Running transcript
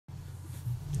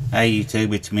Hey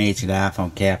YouTube, it's me, it's the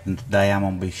iPhone Captain. Today I'm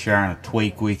going to be sharing a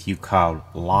tweak with you called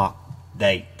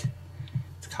LockDate.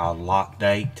 It's called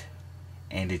LockDate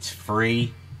and it's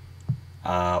free.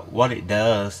 What it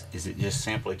does is it just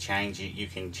simply changes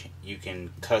it. You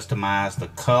can customize the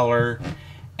color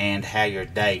and how your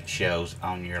date shows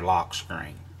on your lock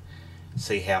screen.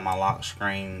 See how my lock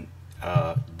screen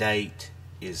date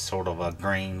is sort of a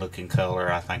green looking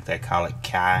color. I think they call it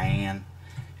cayenne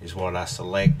is what I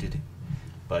selected.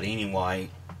 But anyway,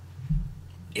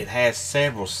 it has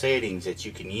several settings that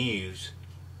you can use,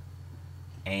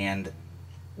 and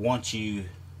once you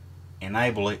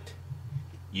enable it,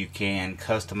 you can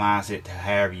customize it to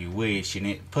however you wish, and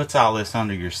it puts all this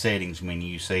under your settings menu.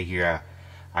 You see here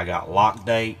I got lock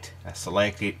date. I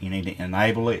select it. You need to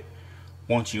enable it.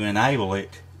 Once you enable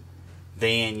it,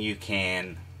 then you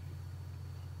can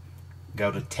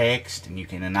go to text and you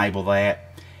can enable that.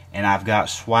 And I've got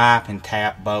swipe and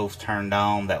tap both turned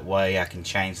on. That way I can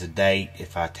change the date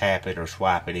if I tap it or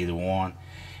swipe it, either one.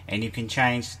 And you can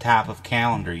change the type of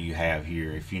calendar you have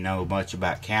here. If you know much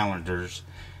about calendars,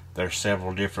 there's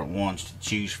several different ones to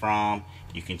choose from.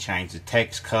 You can change the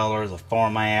text color, the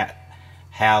format,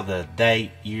 how the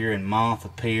date, year, and month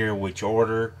appear, which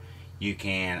order. You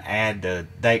can add the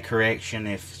date correction.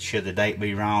 If should the date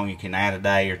be wrong, you can add a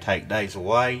day or take days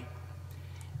away.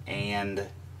 And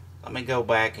let me go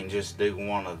back and just do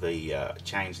one of the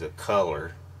change the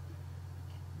color,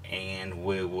 and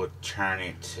we will turn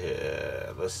it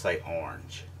to, let's say,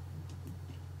 orange.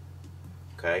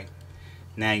 Okay,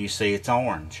 now you see it's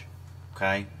orange.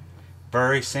 Okay,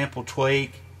 very simple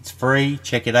tweak. It's free.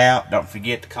 Check it out. Don't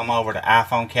forget to come over to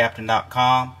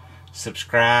iPhonecaptain.com,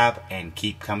 subscribe, and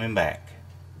keep coming back.